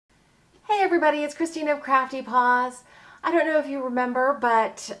everybody, it's Christine of CraftyPaws. I don't know if you remember,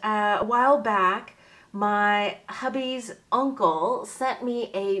 but a while back, my hubby's uncle sent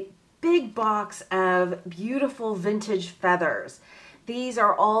me a big box of beautiful vintage feathers. These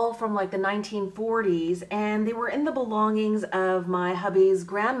are all from like the 1940s, and they were in the belongings of my hubby's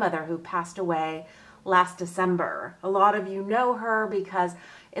grandmother who passed away last December. A lot of you know her because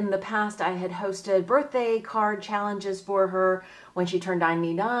in the past I had hosted birthday card challenges for her when she turned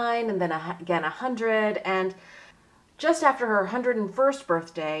 99 and then again 100, and just after her 101st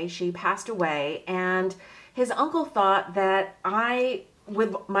birthday she passed away, and his uncle thought that I,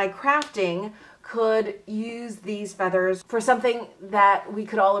 with my crafting, could use these feathers for something that we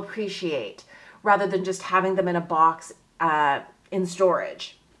could all appreciate rather than just having them in a box in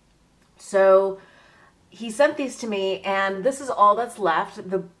storage. So he sent these to me, and this is all that's left.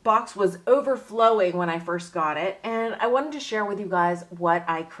 The box was overflowing when I first got it, and I wanted to share with you guys what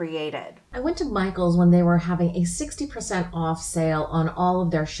I created. I went to Michael's when they were having a 60% off sale on all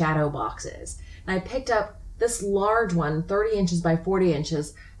of their shadow boxes. And I picked up this large one, 30 inches by 40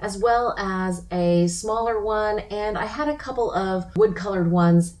 inches, as well as a smaller one, and I had a couple of wood-colored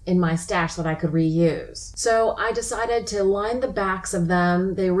ones in my stash that I could reuse. So I decided to line the backs of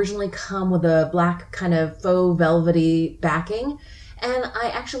them. They originally come with a black kind of faux velvety backing, and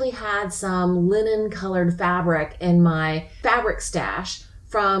I actually had some linen-colored fabric in my fabric stash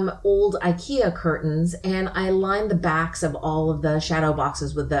from old IKEA curtains, and I lined the backs of all of the shadow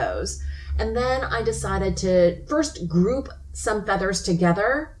boxes with those. And then I decided to first group some feathers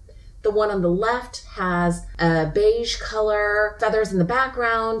together. The one on the left has a beige color, feathers in the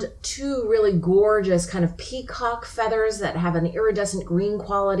background, two really gorgeous kind of peacock feathers that have an iridescent green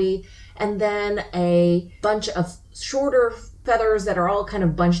quality, and then a bunch of shorter feathers that are all kind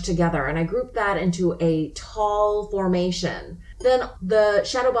of bunched together. And I grouped that into a tall formation. Then the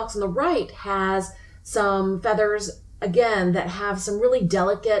shadow box on the right has some feathers again that have some really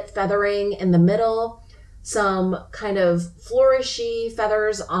delicate feathering in the middle, some kind of flourishy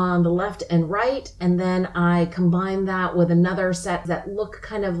feathers on the left and right, and then I combine that with another set that look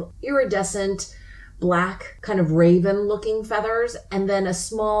kind of iridescent black, kind of raven looking feathers, and then a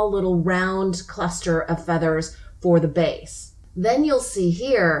small little round cluster of feathers for the base. Then you'll see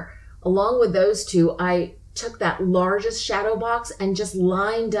here, along with those two, I took that largest shadow box and just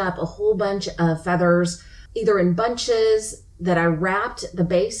lined up a whole bunch of feathers, either in bunches that I wrapped the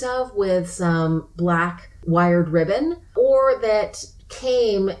base of with some black wired ribbon, or that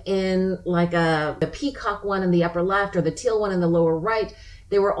came in like the peacock one in the upper left or the teal one in the lower right.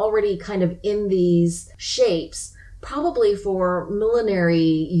 They were already kind of in these shapes, probably for millinery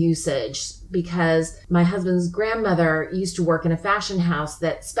usage, because my husband's grandmother used to work in a fashion house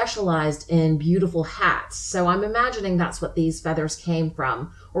that specialized in beautiful hats. So I'm imagining that's what these feathers came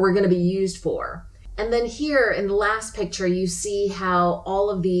from or were going to be used for. And then here in the last picture, you see how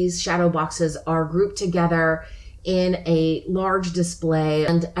all of these shadow boxes are grouped together in a large display.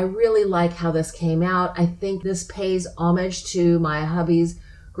 And I really like how this came out. I think this pays homage to my hubby's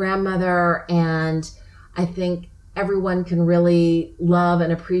grandmother, and I think everyone can really love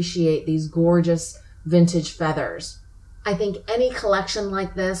and appreciate these gorgeous vintage feathers. I think any collection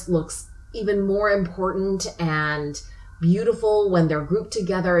like this looks even more important and beautiful when they're grouped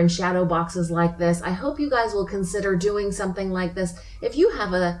together in shadow boxes like this. I hope you guys will consider doing something like this if you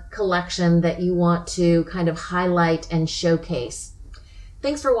have a collection that you want to kind of highlight and showcase.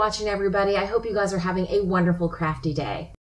 Thanks for watching, everybody. I hope you guys are having a wonderful crafty day.